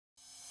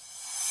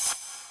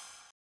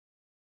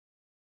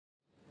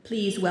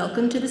Please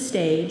welcome to the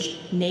stage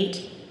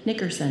Nate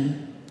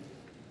Nickerson.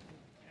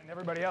 And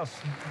everybody else.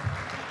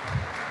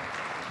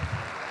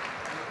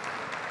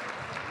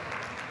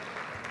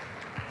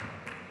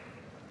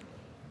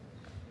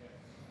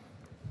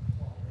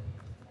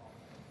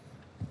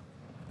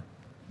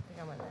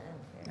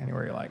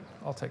 Anywhere you like.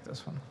 I'll take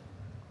this one.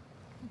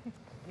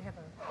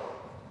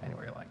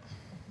 Anywhere you like.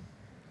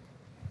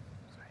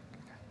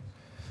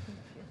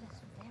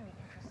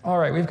 All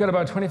right, we've got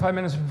about 25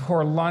 minutes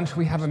before lunch.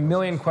 We have a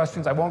million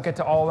questions. I won't get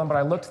to all of them, but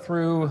I looked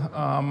through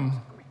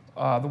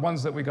the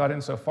ones that we got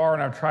in so far,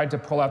 and I've tried to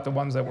pull out the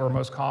ones that were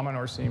most common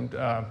or seemed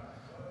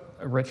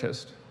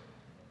richest.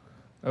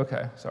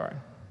 Okay, sorry.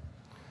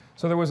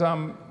 So there was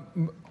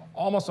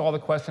almost all the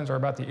questions are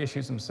about the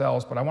issues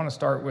themselves, but I want to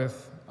start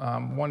with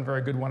one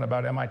very good one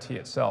about MIT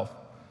itself.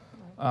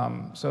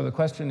 So the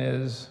question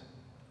is,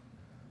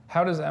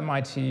 how does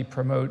MIT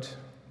promote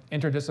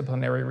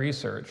interdisciplinary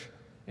research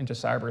into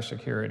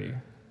cybersecurity?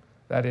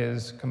 That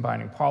is,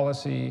 combining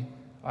policy,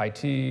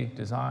 IT,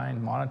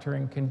 design,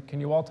 monitoring. Can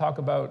you all talk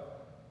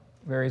about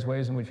various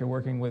ways in which you're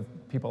working with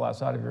people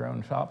outside of your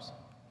own shops?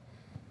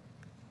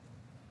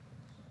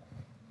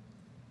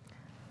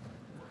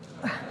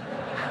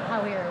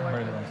 How we are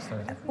working.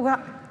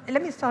 Well,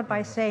 let me start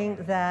by saying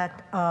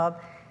that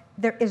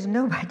there is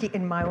nobody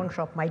in my own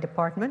shop, my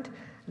department,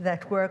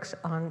 that works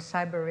on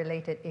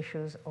cyber-related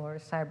issues or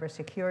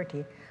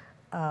cybersecurity.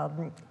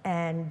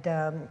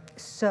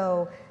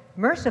 So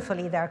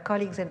mercifully, there are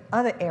colleagues in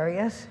other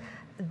areas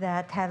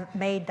that have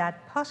made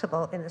that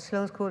possible in the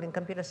Sloan School, in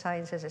computer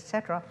sciences, et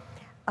cetera.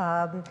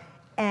 That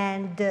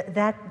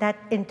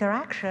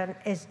interaction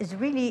is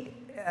really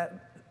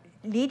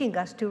leading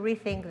us to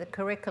rethink the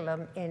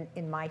curriculum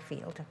in my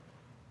field.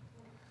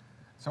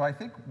 So I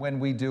think when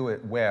we do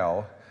it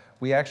well,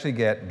 we actually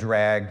get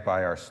dragged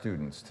by our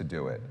students to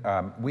do it.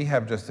 We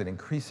have just an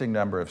increasing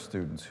number of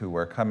students who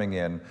are coming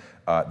in,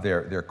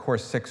 they're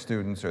course 6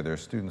 students, or they're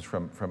students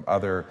from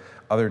other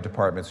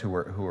departments who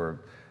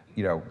are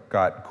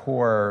got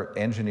core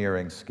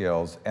engineering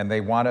skills, and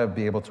they want to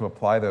be able to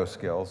apply those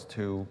skills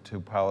to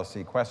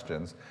policy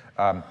questions.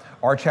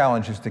 Our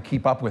challenge is to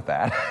keep up with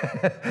that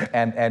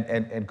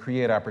and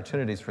create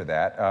opportunities for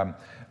that.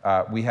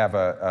 We have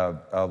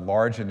a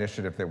large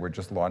initiative that we're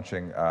just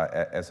launching,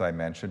 as I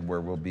mentioned,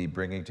 where we'll be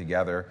bringing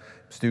together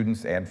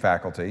students and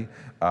faculty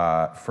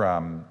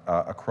from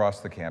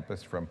across the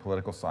campus, from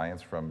political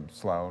science, from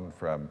Sloan,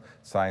 from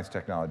science,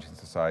 technology, and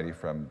society,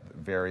 from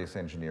various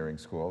engineering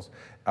schools,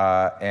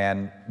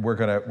 and we're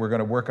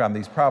gonna work on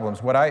these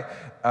problems. What I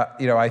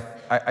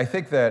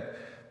think that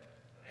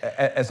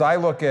as I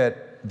look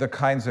at the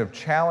kinds of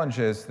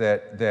challenges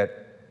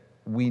that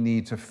we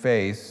need to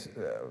face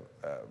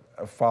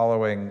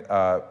following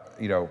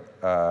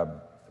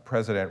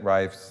President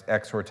Reif's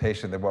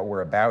exhortation that what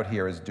we're about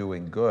here is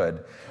doing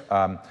good.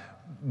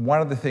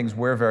 One of the things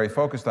we're very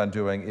focused on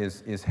doing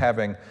is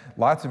having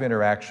lots of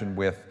interaction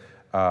with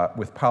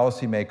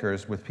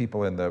policymakers, with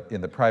people in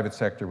the private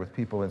sector, with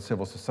people in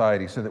civil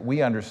society, so that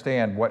we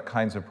understand what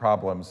kinds of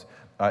problems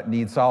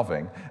need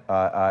solving,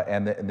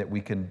 and that we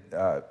can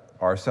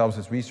ourselves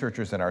as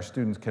researchers and our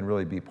students can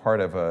really be part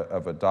of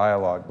a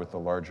dialogue with the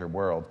larger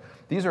world.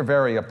 These are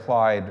very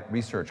applied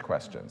research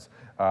questions.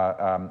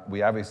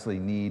 We obviously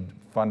need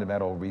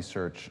fundamental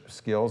research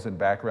skills and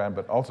background,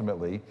 but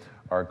ultimately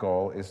our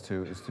goal is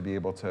to be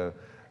able to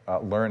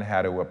learn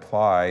how to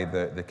apply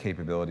the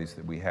capabilities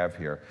that we have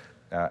here.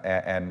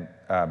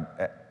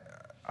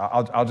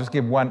 I'll just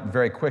give one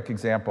very quick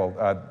example.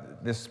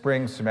 This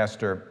spring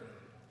semester,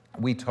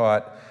 we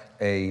taught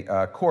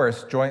a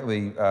course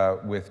jointly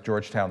with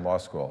Georgetown Law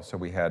School. So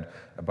we had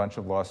a bunch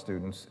of law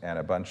students and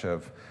a bunch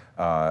of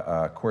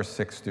course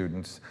 6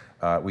 students.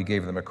 We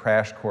gave them a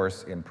crash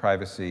course in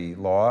privacy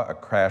law, a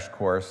crash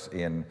course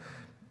in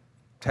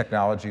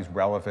technologies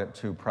relevant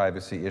to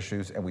privacy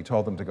issues, and we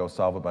told them to go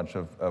solve a bunch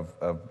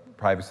of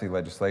privacy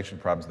legislation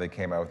problems. They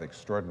came out with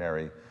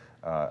extraordinary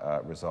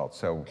results.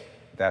 So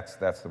that's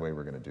the way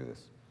we're going to do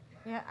this.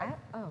 Yeah,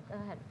 go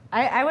ahead.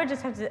 I would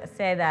just have to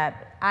say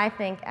that I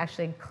think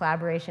actually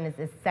collaboration is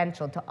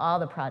essential to all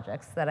the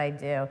projects that I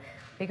do,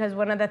 because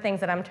one of the things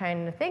that I'm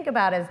trying to think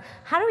about is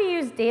how do we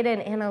use data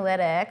and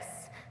analytics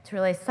to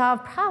really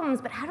solve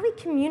problems, but how do we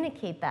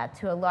communicate that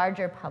to a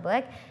larger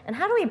public, and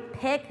how do we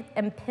pick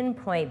and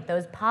pinpoint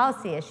those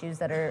policy issues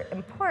that are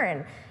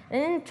important?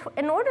 And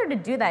in order to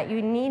do that,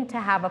 you need to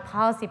have a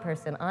policy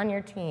person on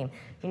your team.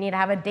 You need to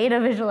have a data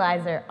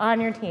visualizer on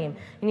your team.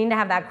 You need to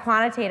have that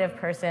quantitative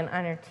person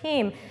on your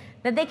team,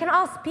 that they can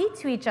all speak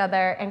to each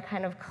other and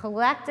kind of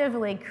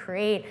collectively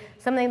create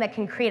something that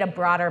can create a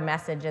broader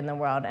message in the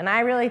world. And I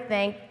really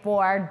think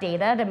for our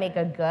data to make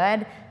a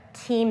good,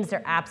 teams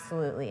are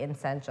absolutely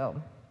essential.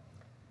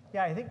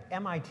 Yeah, I think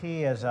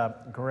MIT is a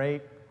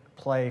great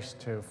place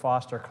to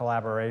foster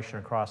collaboration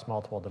across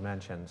multiple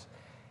dimensions.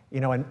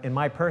 In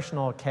my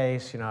personal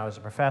case, I was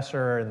a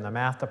professor in the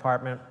math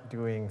department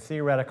doing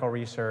theoretical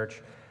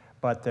research,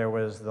 but there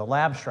was the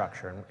lab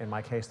structure. In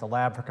my case, the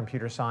lab for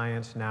computer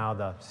science, now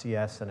the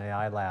CS and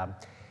AI lab.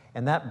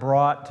 And that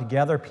brought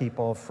together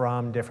people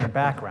from different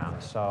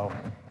backgrounds. So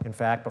in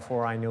fact,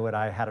 before I knew it,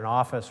 I had an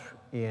office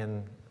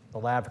in the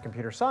Lab for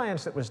Computer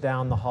Science that was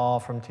down the hall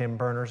from Tim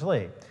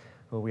Berners-Lee,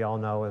 who we all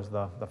know is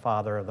the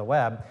father of the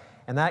web.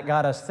 And that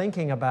got us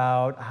thinking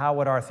about how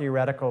would our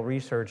theoretical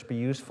research be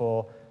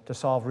useful to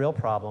solve real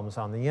problems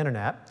on the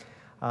internet.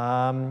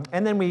 And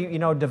then we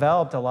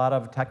developed a lot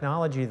of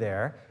technology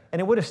there. And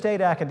it would have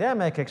stayed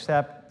academic,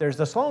 except there's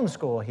the Sloan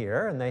School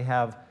here, and they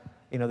have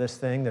this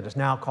thing that is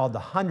now called the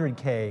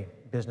 100K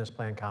business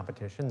plan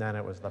competition. Then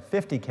it was the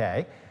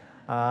 50K.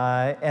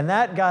 And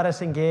that got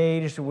us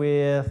engaged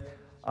with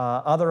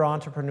other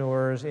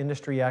entrepreneurs,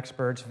 industry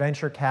experts,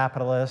 venture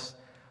capitalists.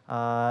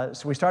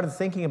 So we started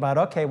thinking about,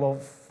 okay, well,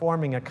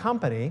 forming a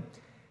company.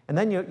 And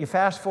then you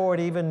fast forward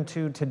even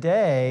to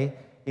today.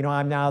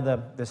 I'm now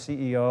the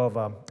CEO of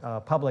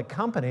a public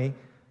company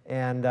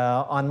and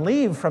on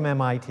leave from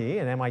MIT.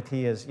 And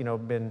MIT has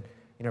been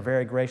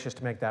very gracious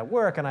to make that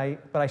work.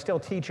 But I still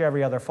teach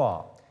every other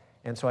fall.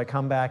 And so I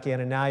come back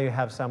in, and now you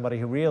have somebody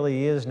who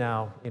really is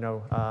now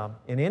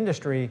in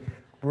industry,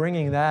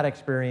 bringing that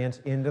experience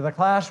into the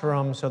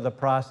classroom so the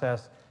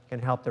process can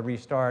help to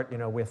restart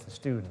with the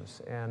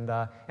students. And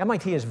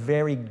MIT is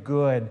very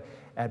good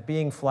at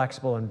being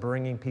flexible and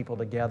bringing people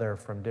together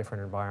from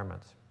different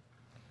environments.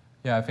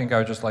 Yeah, I think I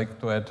would just like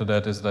to add to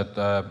that is that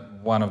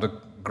one of the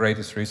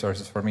greatest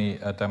resources for me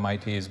at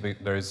MIT is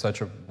there is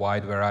such a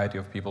wide variety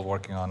of people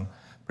working on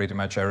pretty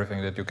much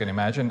everything that you can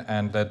imagine,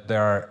 and that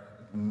there are,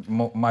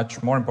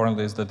 much more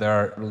importantly, is that there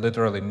are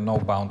literally no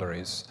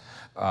boundaries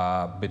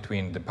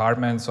between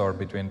departments or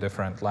between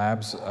different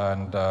labs.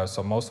 And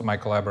so most of my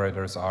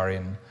collaborators are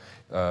in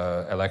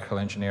electrical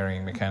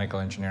engineering,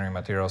 mechanical engineering,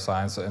 material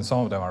science, and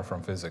some of them are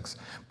from physics.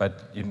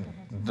 But you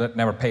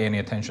never pay any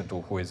attention to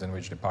who is in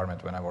which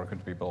department when I work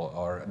with people,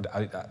 or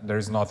there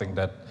is nothing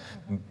that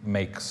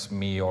makes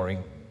me or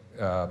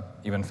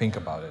even think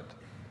about it.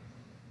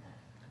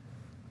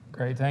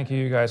 Great, thank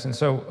you guys. And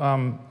so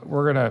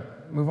we're going to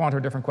move on to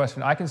a different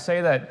question. I can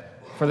say that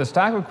for the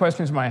stack of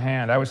questions in my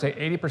hand, I would say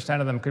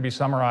 80% of them could be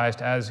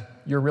summarized as,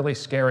 "You're really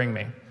scaring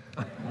me."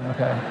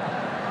 Okay.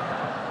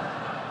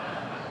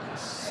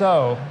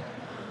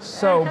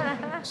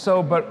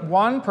 But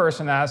one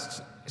person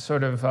asks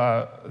sort of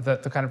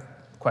the kind of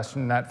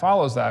question that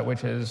follows that,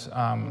 which is,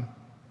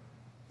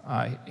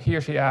 he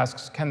or she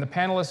asks, can the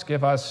panelists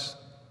give us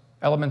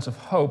elements of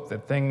hope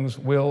that things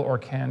will or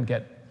can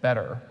get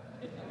better?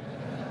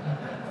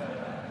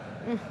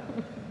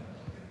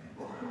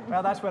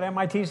 Well, that's what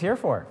MIT's here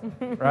for,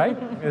 right?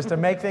 Is to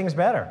make things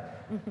better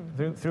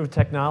through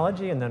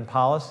technology and then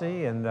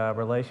policy and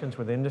relations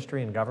with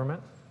industry and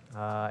government.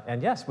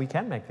 And yes, we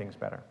can make things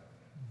better.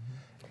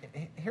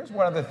 Here's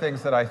one of the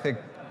things that I think,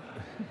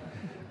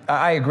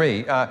 I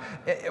agree.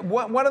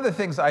 One of the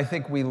things I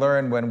think we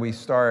learn when we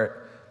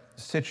start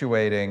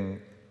situating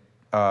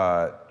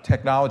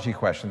technology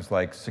questions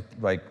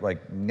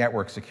like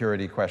network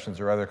security questions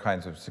or other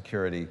kinds of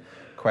security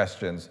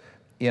questions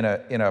in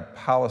a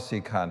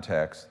policy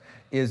context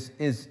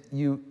is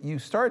you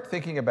start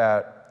thinking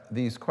about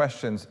these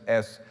questions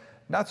as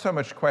not so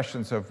much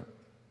questions of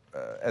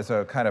as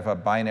a kind of a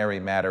binary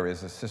matter,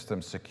 is a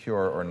system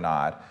secure or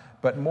not,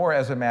 but more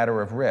as a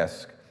matter of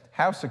risk.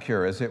 How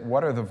secure is it?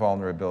 What are the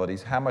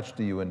vulnerabilities? How much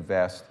do you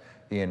invest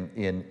in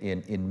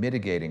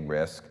mitigating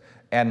risk?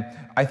 And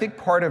I think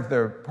part of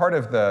the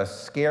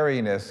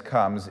scariness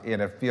comes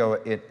in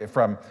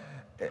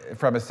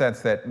from a sense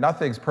that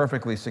nothing's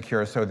perfectly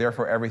secure, so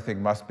therefore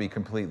everything must be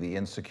completely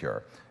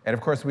insecure. And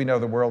of course, we know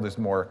the world is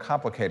more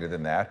complicated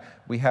than that.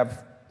 We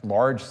have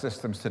large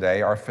systems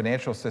today. Our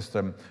financial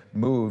system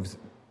moves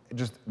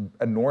just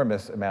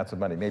enormous amounts of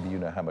money. Maybe you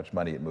know how much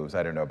money it moves,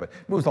 I don't know, but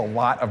it moves a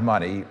lot of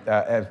money,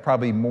 as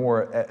probably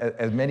more,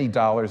 as many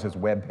dollars as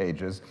web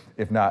pages,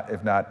 if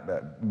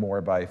not more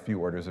by a few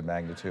orders of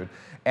magnitude.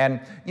 And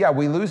yeah,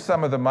 we lose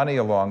some of the money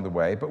along the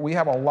way, but we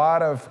have a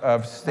lot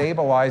of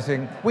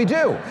stabilizing, we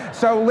do.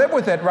 So live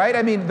with it, right?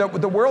 I mean,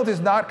 the world has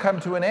not come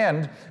to an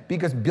end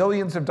because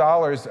billions of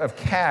dollars of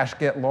cash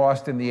get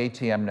lost in the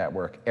ATM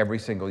network every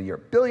single year.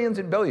 Billions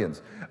and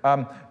billions.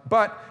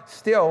 But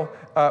still,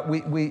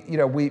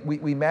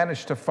 we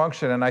manage to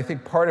function, and I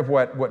think part of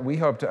what we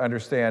hope to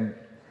understand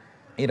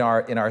in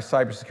our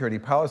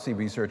cybersecurity policy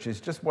research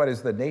is just what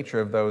is the nature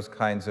of those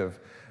kinds of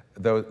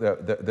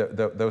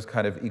those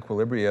kind of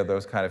equilibria,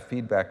 those kind of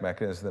feedback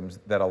mechanisms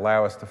that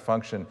allow us to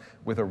function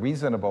with a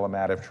reasonable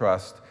amount of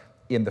trust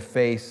in the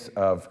face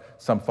of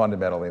some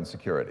fundamental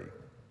insecurity.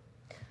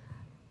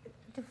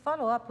 To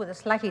follow up with a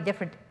slightly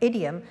different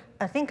idiom,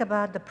 think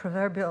about the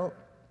proverbial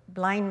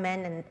blind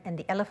man and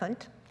the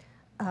elephant.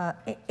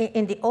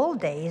 In the old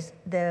days,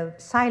 the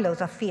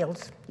silos of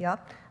fields,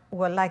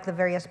 were like the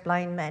various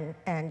blind men.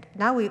 And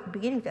now we're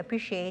beginning to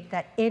appreciate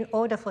that in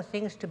order for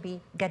things to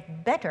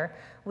get better,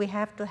 we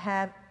have to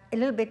have a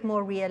little bit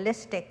more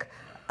realistic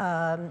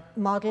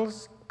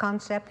models,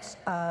 concepts,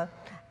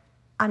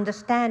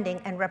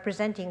 understanding and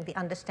representing the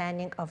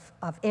understanding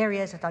of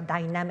areas that are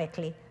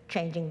dynamically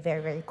changing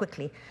very, very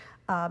quickly.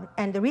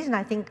 And the reason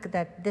I think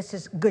that this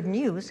is good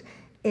news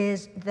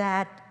is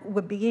that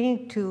we're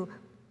beginning to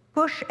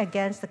push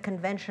against the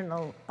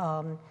conventional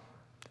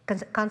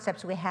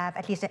concepts we have,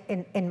 at least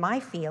in my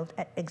field,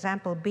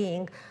 example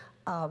being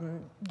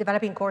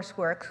developing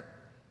coursework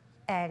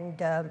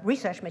and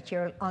research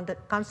material on the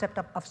concept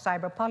of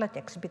cyber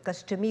politics,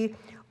 because to me,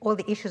 all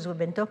the issues we've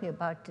been talking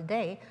about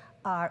today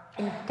are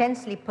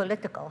intensely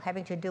political,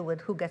 having to do with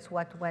who gets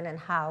what, when, and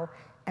how,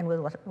 and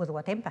with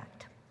what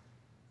impact.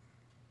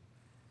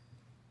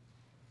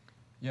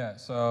 Yeah,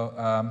 so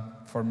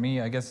for me,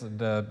 I guess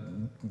the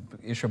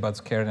issue about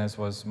scariness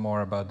was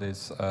more about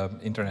this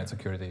internet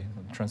security.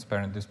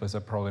 Transparent displays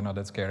are probably not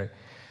that scary.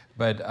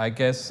 But I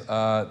guess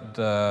personally...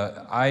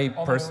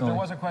 There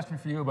was a question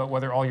for you about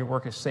whether all your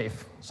work is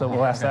safe, so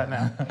we'll ask that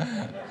now.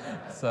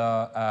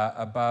 So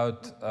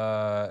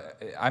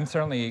I'm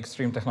certainly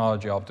extreme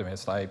technology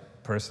optimist. I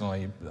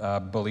personally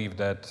believe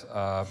that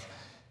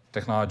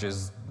technology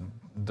is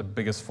the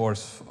biggest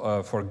force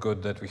for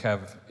good that we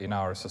have in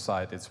our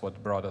society. It's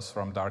what brought us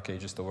from dark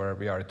ages to where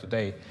we are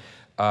today.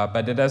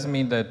 But it doesn't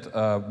mean that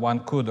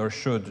one could or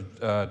should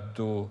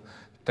do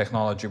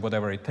technology,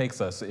 whatever it takes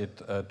us.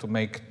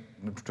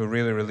 To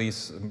really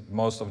release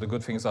most of the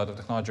good things out of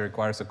technology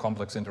requires a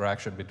complex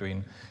interaction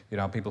between,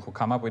 people who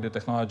come up with the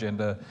technology and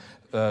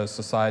the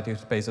society who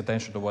pays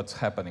attention to what's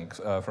happening,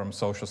 from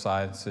social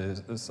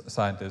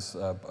scientists,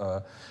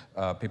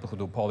 people who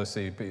do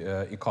policy,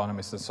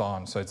 economists, and so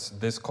on. So it's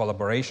this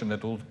collaboration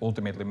that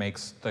ultimately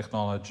makes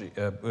technology,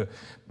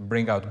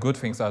 bring out good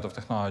things out of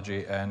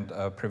technology and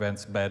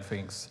prevents bad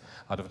things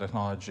out of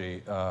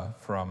technology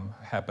from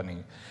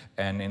happening.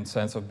 And in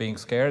sense of being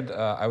scared,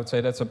 I would say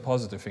that's a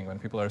positive thing. When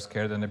people are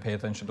scared and they pay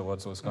attention to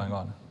what's going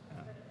on.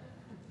 Yeah.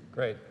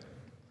 Great.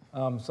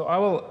 So I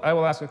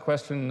will ask a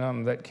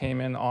question that came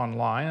in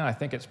online. I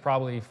think it's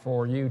probably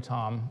for you,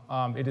 Tom.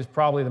 It is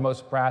probably the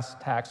most brass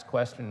tacks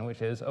question,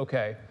 which is,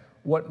 okay,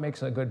 what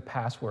makes a good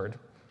password?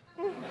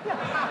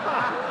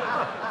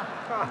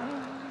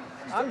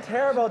 I'm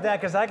terrible at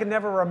that because I can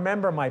never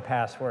remember my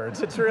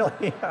passwords. It's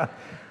really,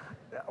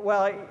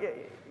 well,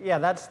 yeah,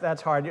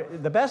 that's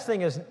hard. The best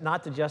thing is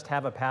not to just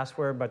have a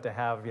password, but to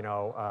have,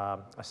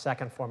 a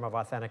second form of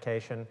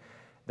authentication.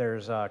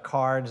 There's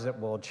cards that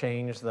will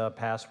change the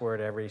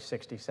password every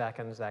 60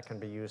 seconds. That can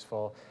be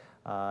useful.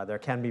 There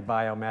can be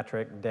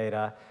biometric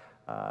data.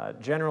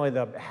 Generally,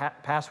 the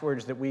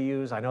passwords that we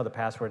use, I know the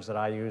passwords that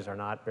I use are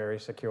not very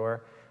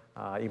secure,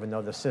 even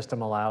though the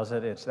system allows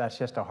it. That's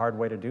just a hard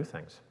way to do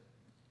things.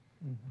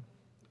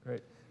 Mm-hmm.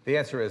 Great. The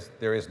answer is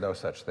there is no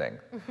such thing.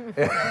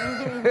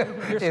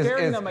 You're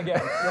scaring them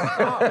again.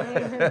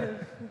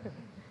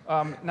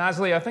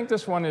 Nazli, I think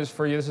this one is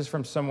for you. This is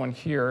from someone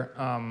here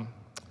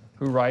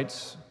who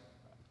writes,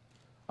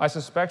 I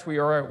suspect we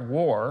are at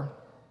war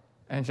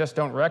and just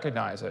don't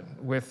recognize it,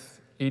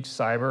 with each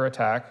cyber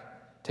attack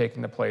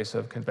taking the place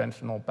of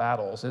conventional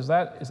battles. Is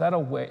that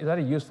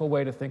a useful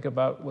way to think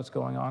about what's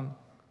going on?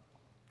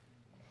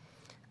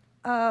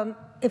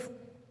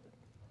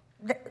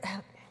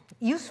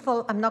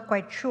 Useful, I'm not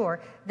quite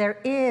sure. There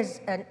is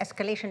an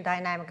escalation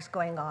dynamics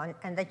going on,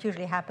 and that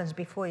usually happens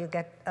before you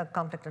get a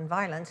conflict and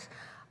violence.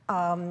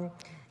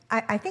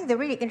 I think the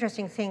really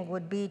interesting thing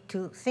would be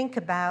to think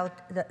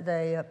about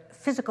the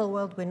physical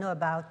world we know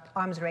about,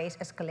 arms race,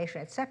 escalation,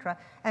 et cetera,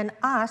 and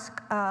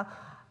ask,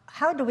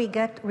 how do we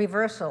get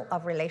reversal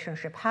of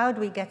relationship? How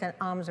do we get an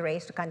arms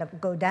race to kind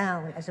of go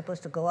down as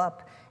opposed to go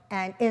up?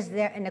 And is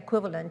there an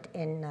equivalent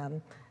in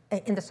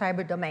the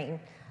cyber domain?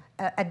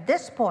 At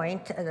this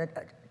point,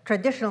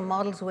 traditional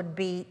models would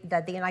be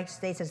that the United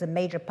States as a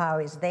major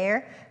power is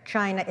there,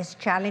 China is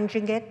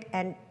challenging it,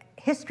 and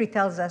history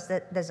tells us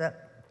that there's a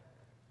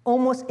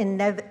almost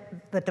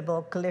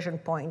inevitable collision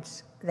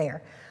points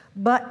there.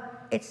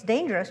 But it's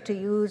dangerous to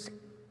use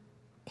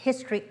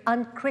history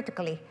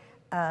uncritically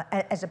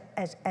as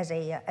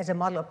a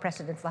model of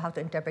precedent for how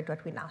to interpret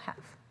what we now have.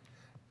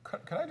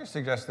 Could I just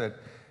suggest that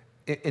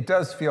it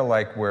does feel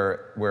like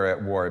we're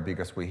at war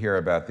because we hear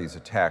about these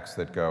attacks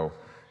that go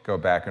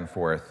back and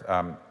forth.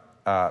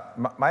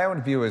 My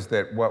own view is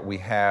that what we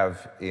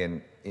have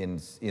in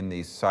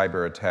these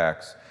cyber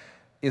attacks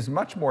is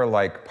much more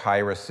like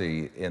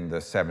piracy in the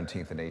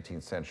 17th and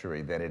 18th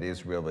century than it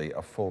is really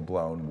a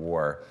full-blown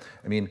war.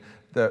 I mean,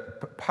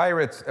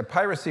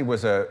 piracy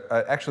was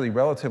actually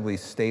relatively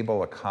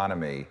stable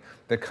economy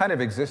that kind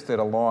of existed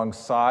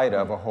alongside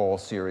of a whole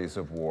series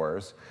of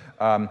wars.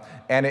 And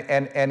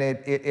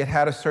it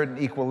had a certain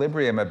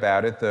equilibrium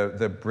about it.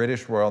 The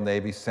British Royal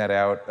Navy sent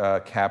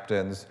out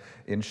captains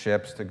in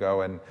ships to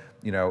go and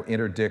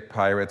interdict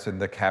pirates,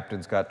 and the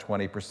captains got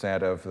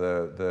 20% of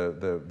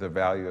the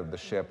value of the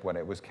ship when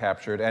it was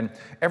captured. And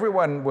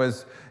everyone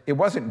it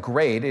wasn't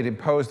great. It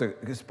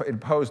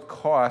imposed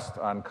cost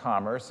on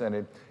commerce, and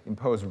it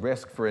imposed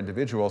risk for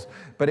individuals,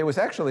 but it was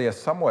actually a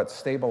somewhat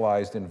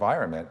stabilized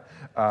environment.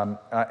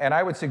 And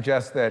I would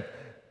suggest that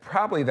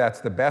probably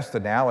that's the best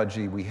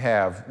analogy we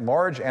have.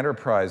 Large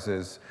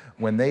enterprises,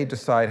 when they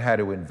decide how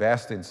to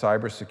invest in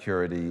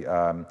cybersecurity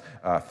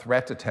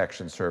threat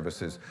detection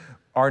services,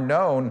 are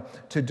known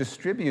to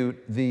distribute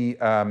the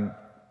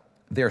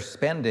their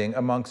spending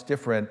amongst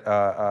different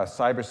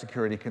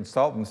cybersecurity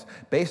consultants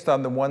based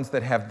on the ones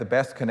that have the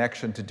best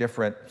connection to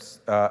different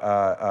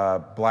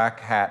black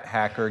hat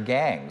hacker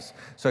gangs.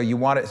 So you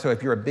want it, so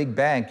if you're a big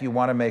bank, you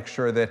want to make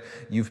sure that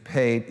you've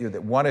paid,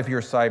 that one of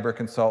your cyber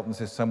consultants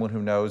is someone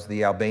who knows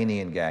the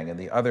Albanian gang, and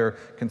the other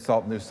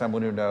consultant is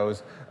someone who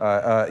knows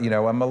a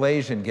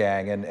Malaysian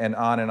gang, and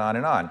on and on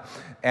and on.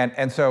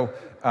 And so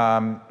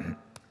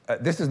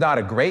this is not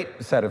a great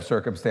set of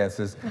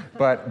circumstances,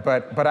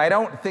 but I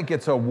don't think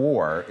it's a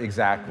war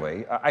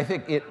exactly. I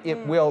think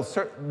it will.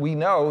 We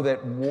know that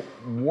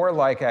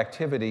warlike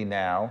activity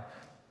now,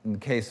 in the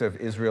case of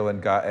Israel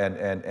and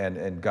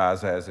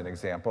Gaza as an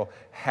example,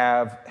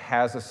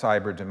 has a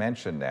cyber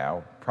dimension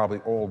now. Probably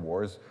all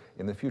wars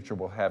in the future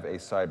will have a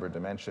cyber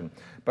dimension.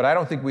 But I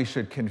don't think we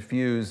should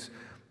confuse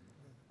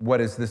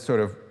what is this sort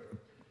of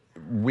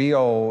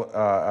real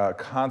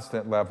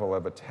constant level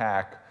of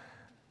attack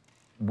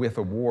with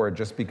a war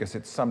just because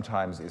it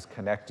sometimes is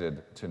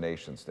connected to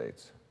nation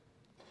states.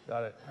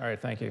 Got it. All right,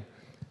 thank you.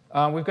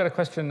 We've got a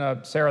question,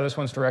 Sarah, this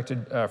one's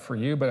directed for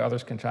you, but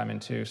others can chime in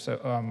too, so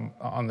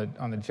on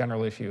the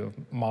general issue of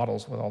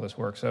models with all this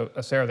work. So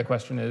Sarah, the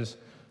question is,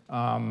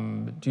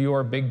 do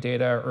your big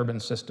data urban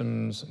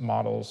systems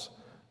models,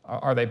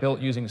 are they built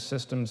using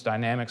systems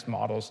dynamics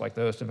models like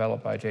those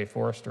developed by Jay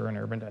Forrester and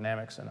Urban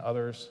Dynamics and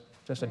others?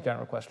 Just a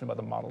general question about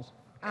the models.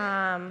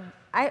 The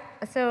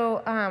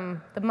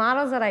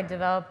models that I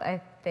develop,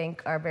 I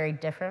think, are very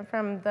different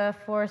from the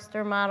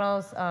Forrester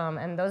models,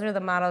 and those are the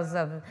models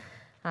of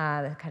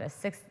the kind of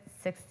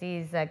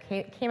 60s that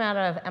came out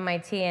of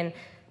MIT. And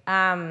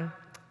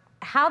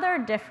how they're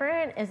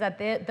different is that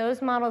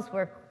those models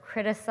were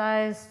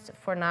criticized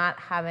for not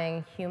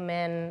having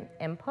human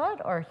input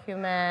or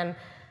human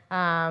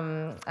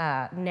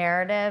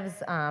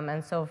narratives,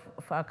 and so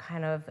for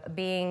kind of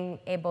being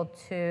able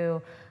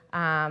to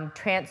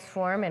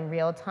transform in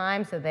real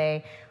time. So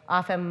they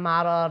often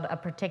modeled a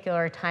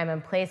particular time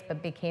and place,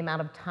 but became out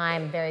of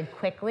time very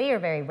quickly or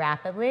very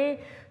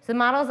rapidly. So the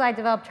models I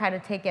developed try to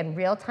take in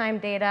real-time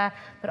data,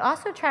 but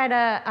also try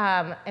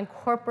to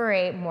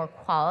incorporate more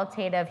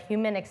qualitative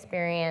human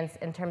experience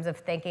in terms of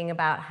thinking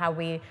about how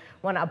we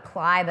want to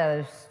apply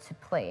those to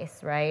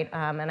place, right?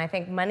 And I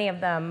think many of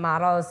the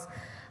models,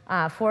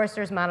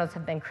 Forrester's models,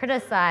 have been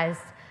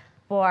criticized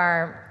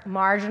for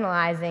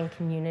marginalizing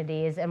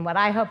communities. And what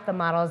I hope the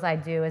models I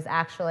do is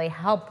actually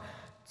help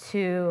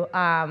to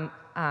kind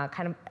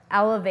of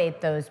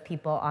elevate those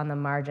people on the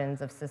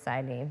margins of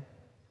society.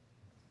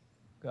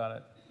 Got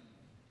it.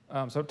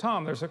 So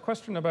Tom, there's a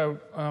question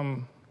about,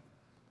 and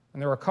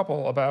there were a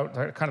couple about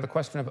kind of the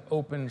question of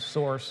open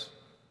source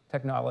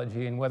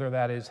technology and whether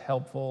that is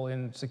helpful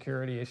in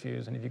security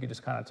issues, and if you could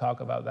just kind of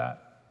talk about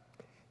that.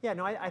 Yeah,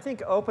 no, I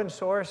think open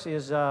source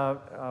is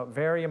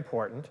very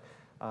important.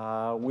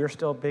 We're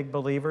still big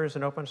believers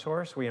in open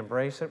source. We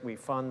embrace it. We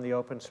fund the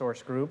open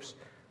source groups.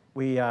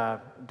 We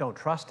don't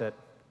trust it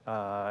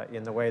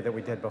in the way that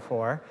we did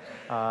before.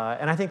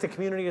 And I think the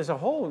community as a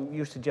whole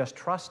used to just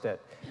trust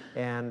it.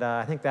 And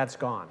I think that's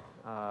gone.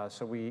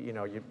 So you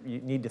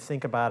need to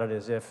think about it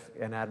as if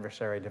an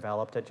adversary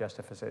developed it, just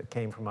if it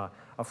came from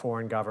a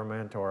foreign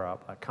government or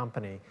a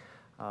company.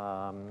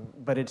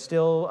 But it's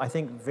still, I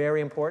think,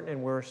 very important,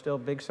 and we're still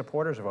big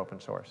supporters of open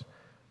source.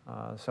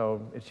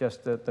 So it's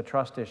just that the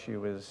trust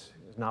issue is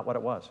not what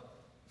it was.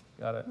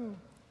 Got it.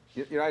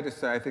 I just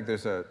say I think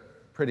there's a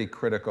pretty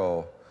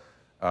critical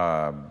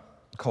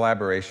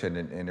collaboration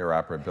and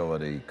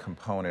interoperability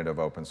component of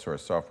open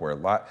source software.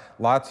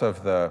 Lots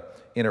of the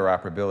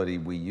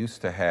interoperability we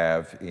used to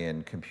have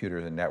in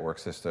computers and network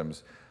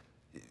systems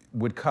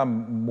would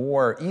come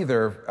more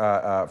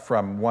either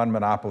from one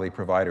monopoly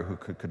provider who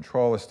could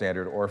control a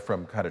standard, or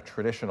from kind of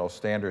traditional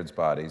standards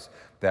bodies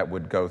that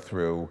would go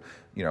through,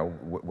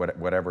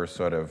 whatever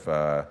sort of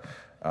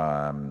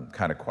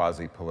kind of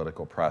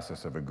quasi-political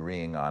process of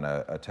agreeing on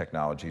a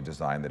technology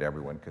design that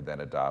everyone could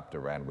then adopt,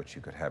 around which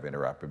you could have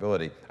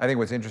interoperability. I think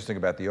what's interesting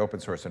about the open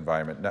source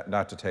environment,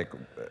 not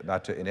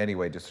to in any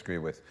way disagree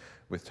with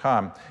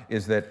Tom,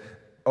 is that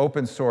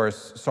open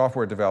source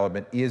software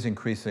development is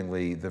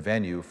increasingly the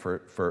venue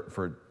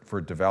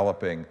for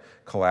developing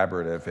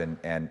collaborative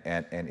and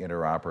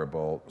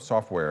interoperable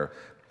software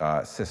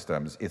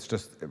systems. It's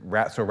just,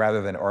 so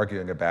rather than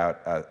arguing about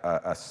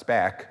a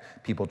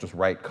spec, people just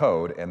write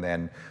code and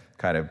then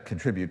kind of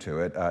contribute to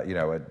it.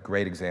 A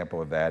great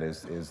example of that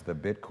is the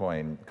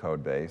Bitcoin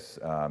code base.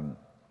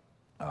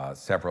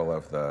 Several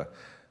of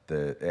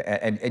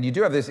and you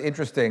do have this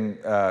interesting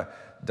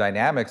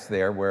dynamics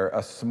there where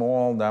a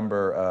small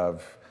number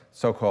of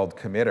so-called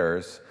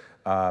committers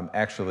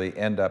actually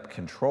end up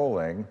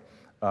controlling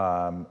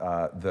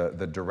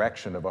the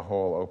direction of a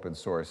whole open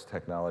source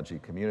technology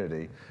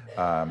community.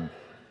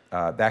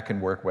 That can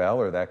work well,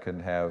 or that can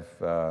have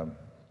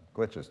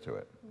glitches to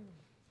it.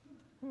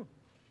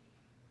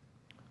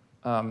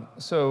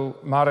 So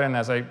Marin,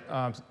 as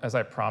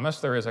I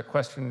promised, there is a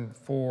question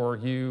for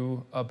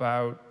you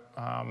about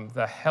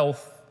the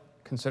health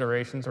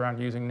considerations around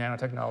using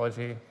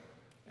nanotechnology,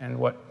 and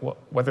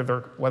whether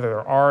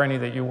there are any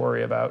that you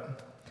worry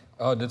about.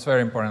 Oh, that's a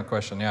very important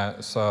question.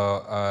 Yeah.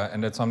 So,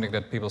 and that's something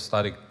that people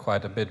study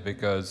quite a bit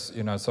because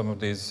some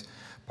of these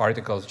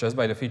particles, just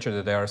by the feature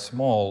that they are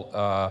small,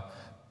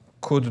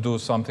 could do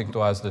something to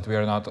us that we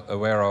are not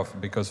aware of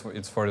because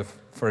it's for the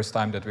first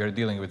time that we are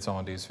dealing with some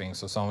of these things.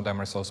 So some of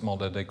them are so small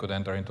that they could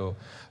enter into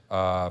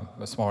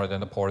smaller than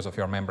the pores of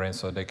your membrane,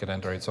 so they could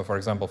enter it. So, for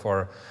example,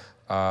 for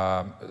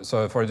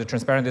the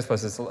transparent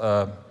displays, it's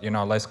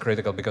less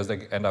critical because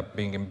they end up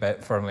being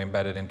firmly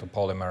embedded into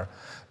polymer.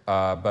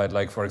 But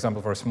like, for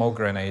example, for smoke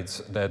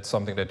grenades, that's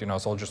something that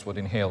soldiers would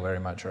inhale very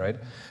much, right?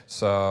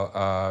 So,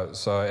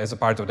 as a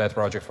part of that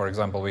project, for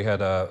example, we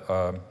had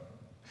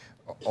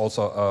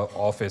also an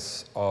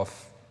office of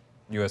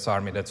U.S.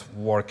 Army that's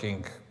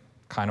working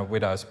kind of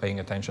with us, paying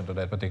attention to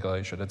that particular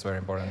issue. That's very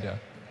important, yeah.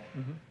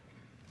 Mm-hmm.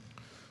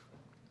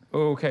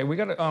 Okay, we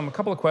got a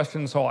couple of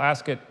questions, so I'll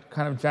ask it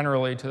kind of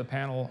generally to the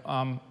panel.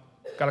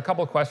 Got a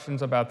couple of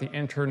questions about the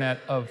Internet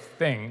of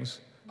Things,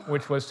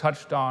 which was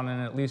touched on in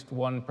at least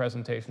one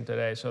presentation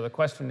today. So the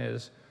question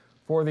is,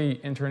 for the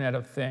Internet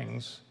of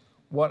Things,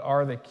 what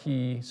are the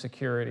key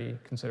security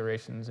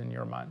considerations in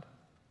your mind?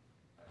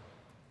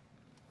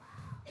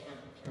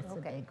 That's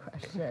a big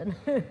question.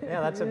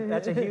 Yeah,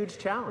 that's a huge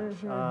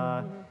challenge.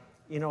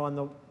 On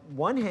the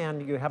one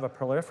hand, you have a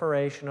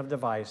proliferation of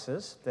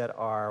devices that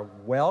are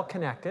well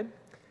connected,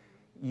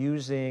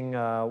 using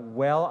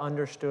well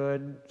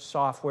understood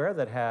software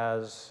that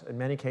has, in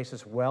many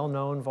cases,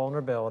 well-known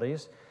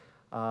vulnerabilities,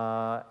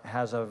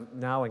 has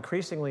now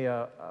increasingly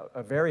a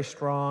very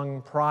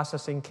strong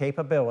processing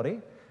capability.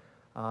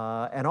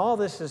 And all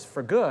this is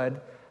for good,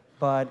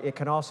 but it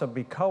can also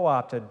be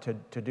co-opted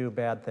to do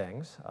bad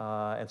things.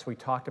 And so we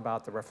talked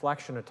about the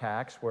reflection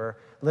attacks, where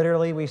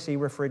literally we see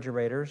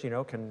refrigerators,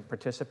 can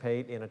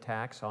participate in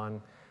attacks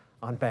on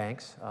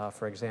banks,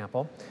 for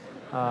example.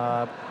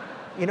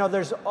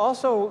 There's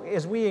also,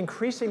 as we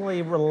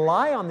increasingly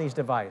rely on these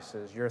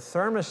devices, your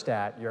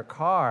thermostat, your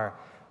car,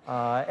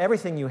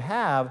 everything you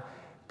have,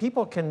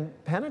 people can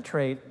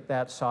penetrate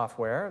that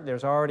software.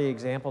 There's already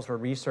examples where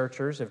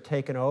researchers have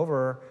taken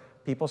over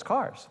people's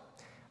cars.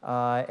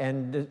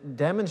 And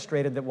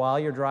demonstrated that while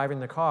you're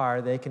driving the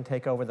car, they can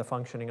take over the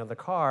functioning of the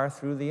car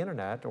through the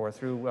internet or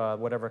through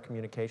whatever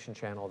communication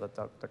channel that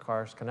the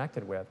car is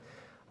connected with.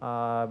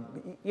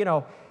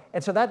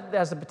 And so that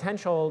has the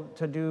potential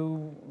to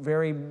do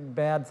very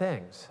bad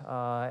things.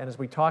 And as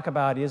we talk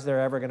about, is there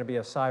ever going to be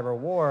a cyber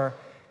war?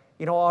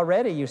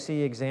 Already you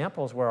see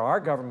examples where our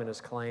government has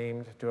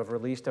claimed to have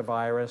released a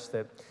virus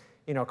that,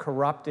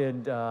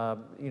 corrupted,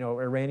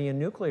 Iranian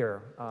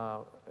nuclear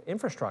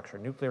infrastructure,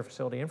 nuclear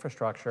facility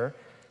infrastructure.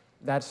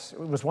 It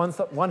was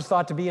once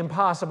thought to be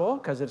impossible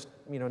because it's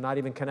not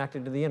even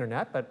connected to the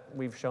internet, but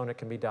we've shown it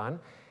can be done.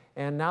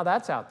 And now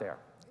that's out there.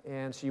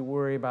 And so you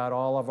worry about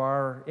all of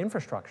our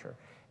infrastructure.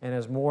 And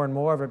as more and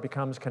more of it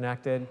becomes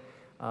connected,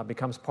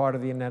 becomes part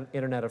of the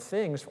Internet of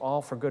Things,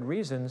 all for good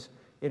reasons,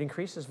 it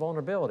increases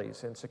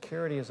vulnerabilities. And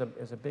security is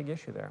a big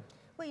issue there.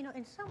 Well,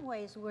 in some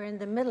ways, we're in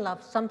the middle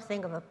of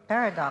something of a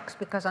paradox,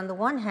 because on the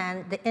one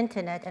hand, the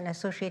internet and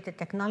associated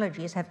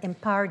technologies have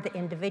empowered the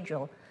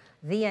individual,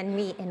 thee and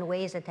me, in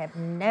ways that have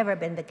never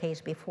been the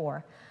case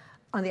before.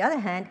 On the other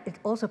hand, it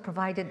also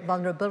provided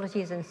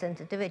vulnerabilities and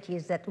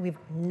sensitivities that we've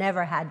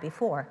never had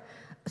before.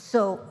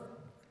 So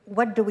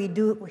what do we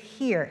do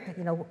here?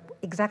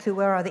 Exactly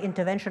where are the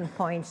intervention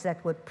points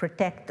that would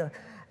protect the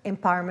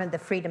empowerment, the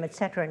freedom, et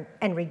cetera,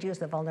 and reduce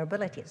the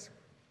vulnerabilities?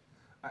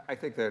 I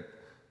think that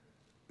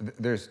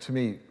there's, to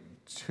me,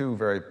 two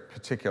very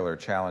particular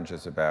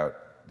challenges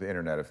about the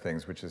Internet of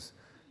Things, which is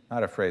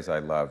not a phrase I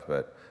love,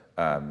 but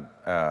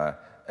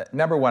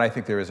number one, I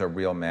think there is a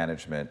real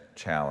management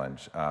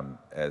challenge.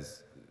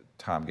 As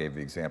Tom gave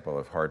the example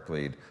of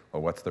Heartbleed,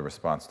 well, what's the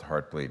response to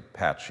Heartbleed?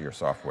 Patch your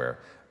software,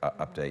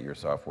 update your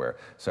software.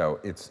 So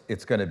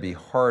it's going to be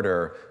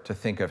harder to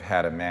think of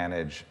how to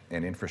manage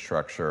an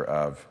infrastructure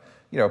of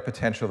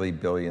potentially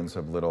billions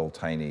of little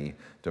tiny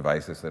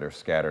devices that are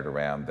scattered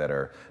around, that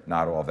are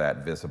not all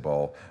that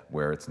visible,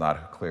 where it's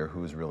not clear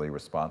who's really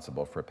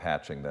responsible for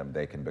patching them.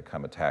 They can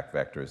become attack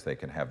vectors. They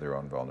can have their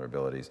own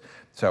vulnerabilities.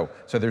 So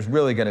there's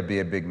really going to be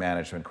a big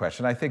management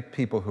question. I think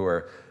people who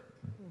are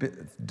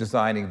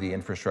designing the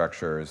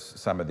infrastructures,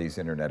 some of these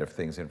Internet of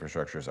Things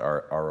infrastructures,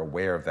 are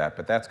aware of that,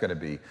 but that's going to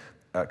be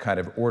kind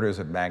of orders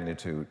of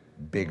magnitude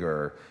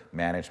bigger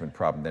management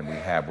problem than we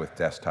have with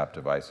desktop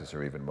devices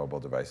or even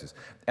mobile devices.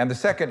 And the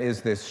second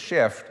is this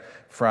shift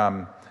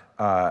from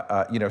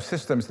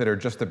systems that are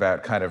just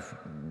about kind of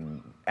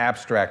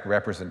abstract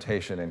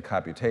representation and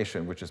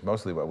computation, which is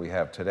mostly what we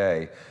have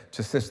today,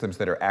 to systems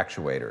that are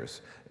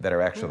actuators, that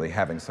are actually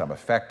having some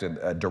effect,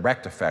 a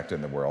direct effect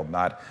in the world,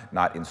 not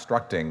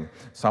instructing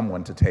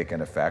someone to take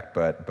an effect,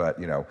 but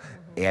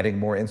adding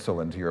more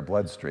insulin to your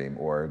bloodstream,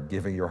 or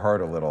giving your heart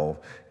a little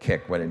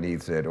kick when it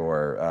needs it,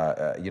 or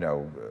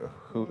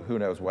who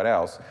knows what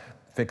else,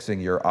 fixing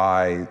your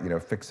eye,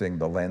 fixing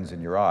the lens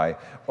in your eye.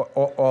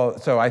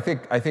 So I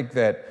think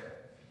that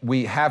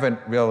we haven't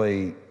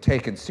really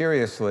taken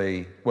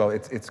seriously, well,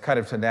 it's kind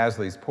of to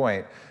Nazli's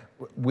point,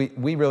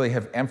 we really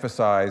have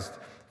emphasized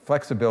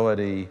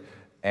flexibility,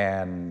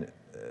 and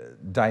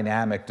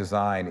dynamic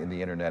design in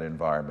the internet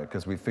environment,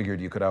 because we figured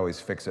you could always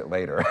fix it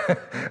later,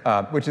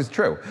 which is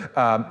true.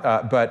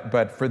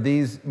 But for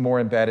these more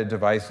embedded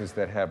devices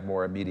that have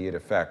more immediate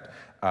effect,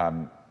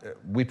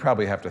 we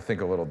probably have to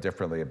think a little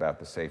differently about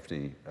the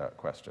safety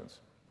questions.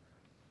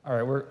 All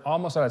right, we're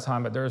almost out of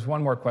time, but there's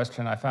one more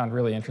question I found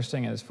really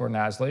interesting, and it's for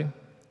Nazli.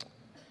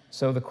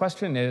 So the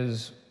question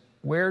is,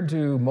 where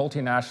do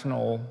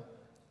multinational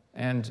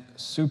and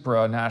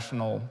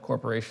supranational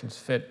corporations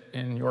fit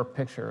in your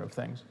picture of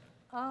things?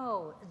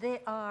 Oh,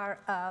 they are,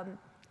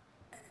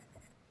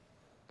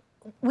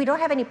 we don't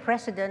have any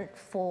precedent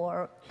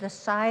for the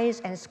size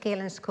and scale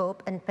and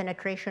scope and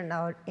penetration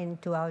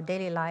into our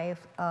daily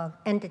life of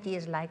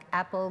entities like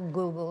Apple,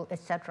 Google, et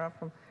cetera,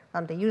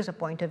 from the user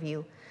point of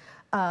view.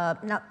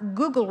 Now,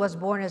 Google was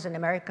born as an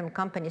American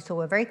company, so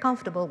we're very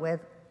comfortable with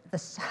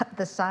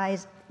the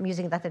size, I'm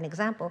using that as an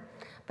example.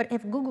 But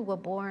if Google were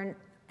born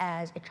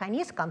as a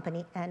Chinese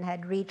company and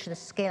had reached the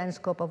scale and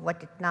scope of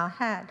what it now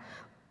had,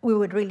 we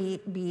would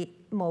really be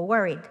more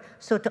worried.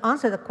 So to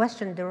answer the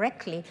question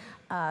directly,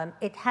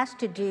 it has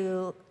to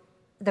do,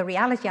 the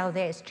reality out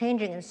there is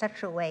changing in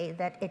such a way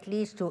that it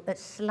leads to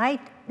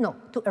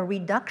a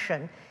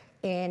reduction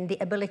in the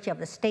ability of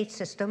the state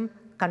system,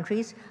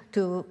 countries,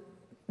 to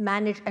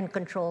manage and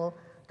control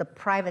the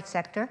private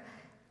sector.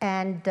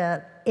 And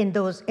in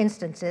those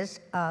instances,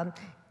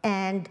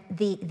 and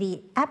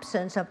the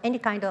absence of any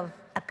kind of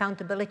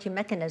accountability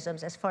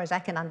mechanisms, as far as I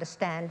can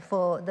understand,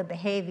 for the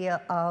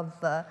behavior of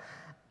the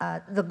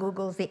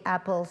Googles, the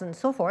Apples, and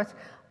so forth,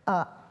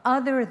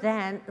 other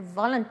than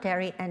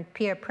voluntary and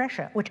peer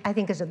pressure, which I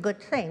think is a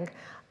good thing.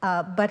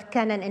 But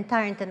can an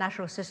entire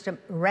international system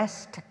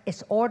rest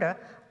its order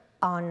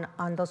on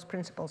those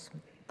principles,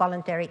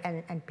 voluntary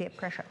and peer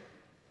pressure?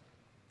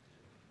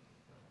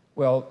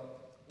 Well,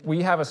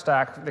 we have a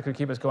stack that could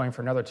keep us going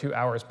for another 2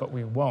 hours, but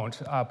we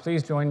won't.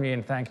 Please join me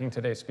in thanking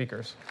today's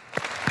speakers.